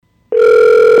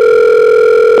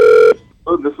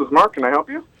This is Mark. Can I help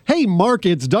you? Hey, Mark,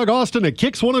 it's Doug Austin at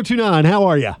Kicks 1029. How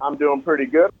are you? I'm doing pretty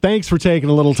good. Thanks for taking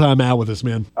a little time out with us,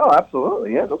 man. Oh,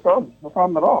 absolutely. Yeah, no problem. No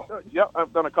problem at all. Yeah,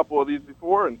 I've done a couple of these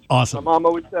before, and Awesome. my mom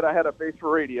always said I had a face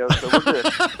for radio, so we're good.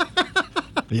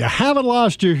 You haven't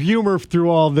lost your humor through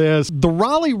all this. The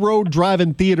Raleigh Road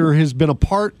Drive-In Theater has been a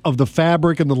part of the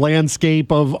fabric and the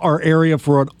landscape of our area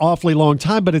for an awfully long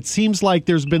time, but it seems like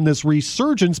there's been this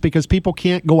resurgence because people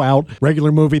can't go out.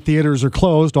 Regular movie theaters are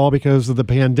closed, all because of the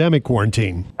pandemic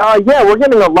quarantine. Yeah, we're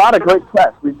getting a lot of great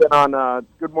press. We've been on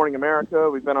Good Morning America.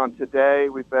 We've been on Today.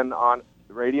 We've been on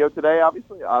the radio today,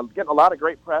 obviously. Getting a lot of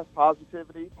great press,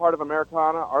 positivity. Part of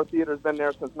Americana. Our theater's been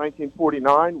there since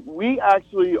 1949. We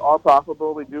actually are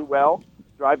profitable. We do well.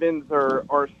 Drive-ins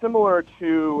are similar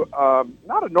to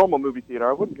not a normal movie theater.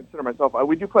 I wouldn't consider myself.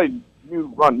 We do play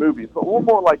new run movies, but we're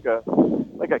more like a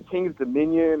King's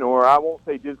Dominion, or I won't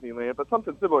say Disneyland, but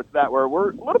something similar to that, where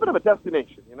we're a little bit of a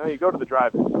destination. You know, you go to the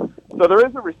drive-in. So there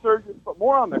is a resurgence, but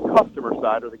more on the customer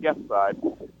side or the guest side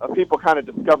of people kind of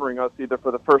discovering us either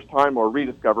for the first time or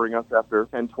rediscovering us after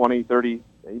 10, 20, 30,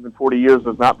 even 40 years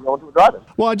of not going to a drive-in.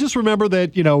 Well, I just remember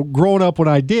that, growing up when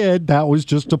I did, that was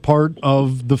just a part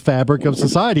of the fabric of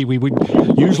society. We would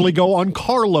usually go on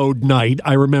carload night,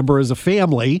 I remember, as a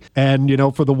family, and,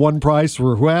 for the one price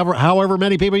for however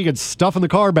many people you could stuff in the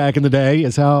car back in the day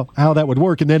is how that would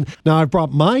work. And then now I've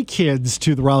brought my kids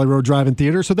to the Raleigh Road Drive-In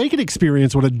Theater so they could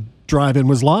experience what a drive-in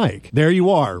was like. There you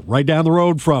are, right down the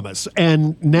road from us.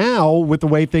 And now, with the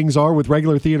way things are with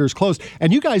regular theaters closed,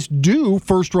 and you guys do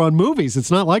first-run movies.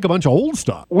 It's not like a bunch of old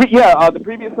stuff. The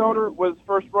previous owner was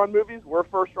first-run movies. We're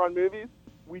first-run movies.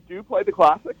 We do play the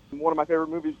classics. One of my favorite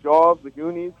movies, Jaws, The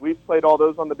Goonies. We've played all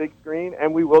those on the big screen,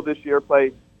 and we will this year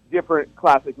play different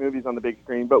classic movies on the big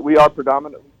screen. But we are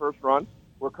predominantly first-run.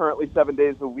 We're currently 7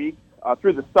 days a week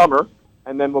through the summer.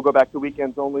 And then we'll go back to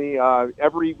weekends only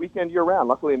every weekend year-round.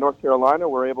 Luckily, in North Carolina,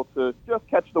 we're able to just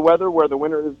catch the weather where the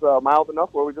winter is mild enough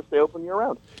where we just stay open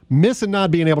year-round. Missing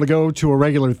not being able to go to a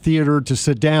regular theater to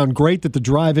sit down. Great that the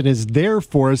drive-in is there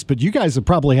for us, but you guys have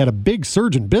probably had a big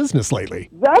surge in business lately.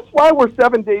 That's why we're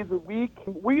 7 days a week.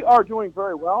 We are doing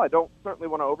very well. I don't certainly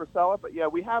want to oversell it, but yeah,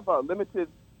 we have limited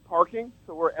parking,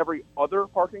 so we're every other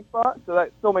parking spot, so that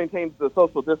still maintains the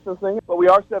social distancing, but we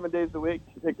are 7 days a week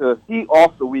to take the heat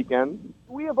off the weekends.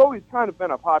 We have always kind of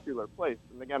been a popular place,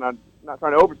 and again, I'm not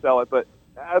trying to oversell it, but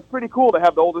it's pretty cool to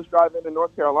have the oldest drive-in in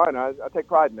North Carolina. I take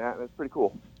pride in that, and it's pretty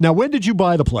cool. Now, when did you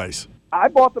buy the place? I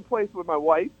bought the place with my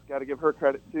wife. Got to give her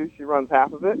credit, too. She runs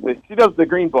half of it. She does the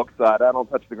Green Book side. I don't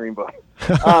touch the Green Book.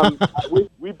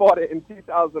 We bought it in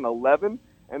 2011.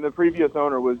 And the previous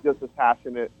owner was just as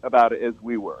passionate about it as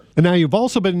we were. And now you've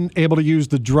also been able to use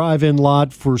the drive-in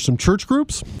lot for some church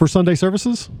groups for Sunday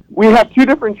services? We have two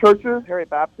different churches. Harriet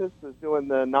Baptist is doing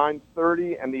the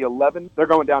 9:30 and the 11. They're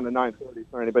going down to 9:30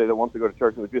 for anybody that wants to go to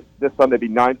church. It would just this Sunday be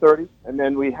 9:30. And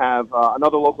then we have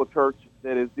another local church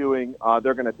that is doing,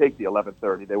 they're going to take the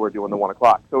 11:30. They were doing the 1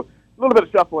 o'clock. So a little bit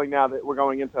of shuffling now that we're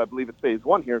going into, I believe it's phase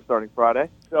 1 here starting Friday.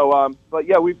 So, but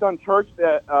yeah, we've done church,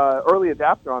 early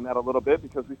adapter on that a little bit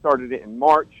because we started it in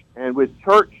March. And with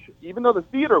church, even though the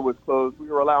theater was closed, we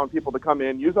were allowing people to come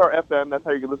in, use our FM. That's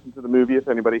how you can listen to the movie if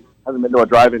anybody hasn't been to a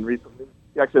drive-in recently.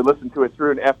 You actually listen to it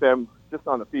through an FM just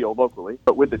on the field locally.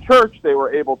 But with the church, they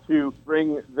were able to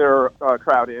bring their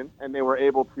crowd in, and they were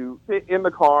able to sit in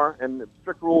the car, and the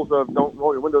strict rules of don't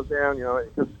roll your windows down,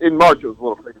 because in March it was a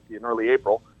little crazy, in early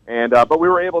April. And but we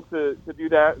were able to do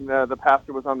that, and the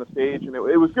pastor was on the stage, and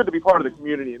it was good to be part of the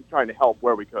community and trying to help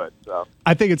where we could. So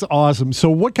I think it's awesome. So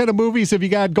what kind of movies have you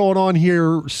got going on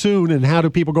here soon, and how do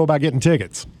people go about getting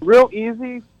tickets? Real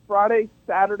easy. Friday,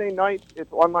 Saturday night,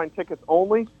 it's online tickets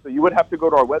only, so you would have to go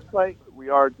to our website. We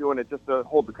are doing it just to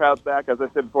hold the crowds back. As I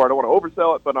said before, I don't want to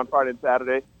oversell it, but on Friday and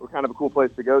Saturday, we're kind of a cool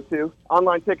place to go to.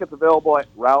 Online tickets available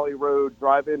at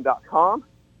RaleighRoadDriveIn.com.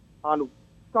 On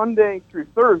Sunday through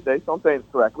Thursday, so I'm saying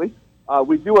it correctly,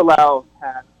 we do allow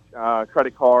cash,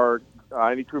 credit card,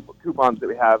 any coupons that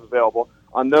we have available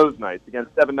on those nights. Again,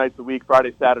 7 nights a week,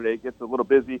 Friday, Saturday, it gets a little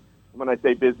busy. When I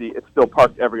say busy, it's still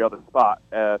parked every other spot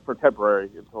for temporary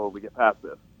until we get past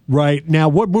this. Right. Now,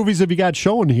 what movies have you got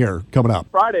showing here coming up?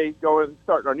 Friday,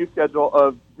 starting our new schedule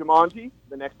of Jumanji,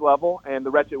 The Next Level, and The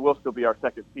Wretched will still be our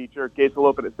second feature. Gates will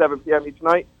open at 7 p.m. each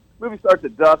night. Movie starts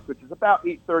at dusk, which is about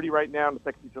 8:30 right now, and the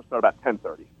second feature starts about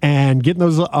 10:30. And getting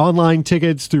those online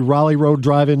tickets through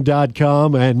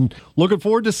RaleighRoadDriveIn.com, and looking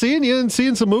forward to seeing you and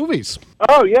seeing some movies.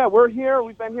 Oh, yeah, we're here.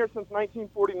 We've been here since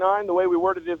 1949. The way we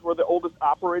worded it is we're the oldest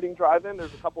operating drive-in.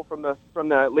 There's a couple from the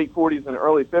late 40s and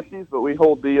early 50s, but we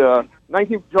hold the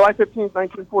July 15th,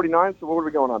 1949, so what are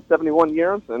we going on, 71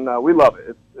 years, and we love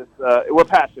it. We're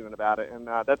passionate about it, and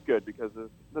that's good because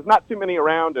there's not too many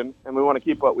around, and we want to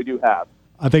keep what we do have.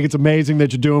 I think it's amazing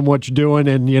that you're doing what you're doing,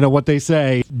 and you know what they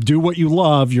say, do what you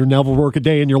love, you'll never work a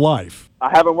day in your life.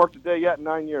 I haven't worked a day yet in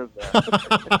 9 years there.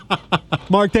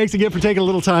 Mark, thanks again for taking a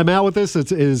little time out with us.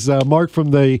 It is Mark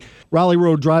from the Raleigh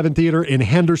Road Drive-In Theater in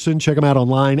Henderson. Check them out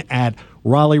online at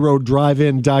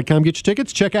RaleighRoadDriveIn.com. Get your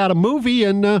tickets, check out a movie,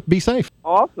 and be safe.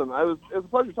 Awesome. It was a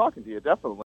pleasure talking to you,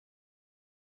 definitely.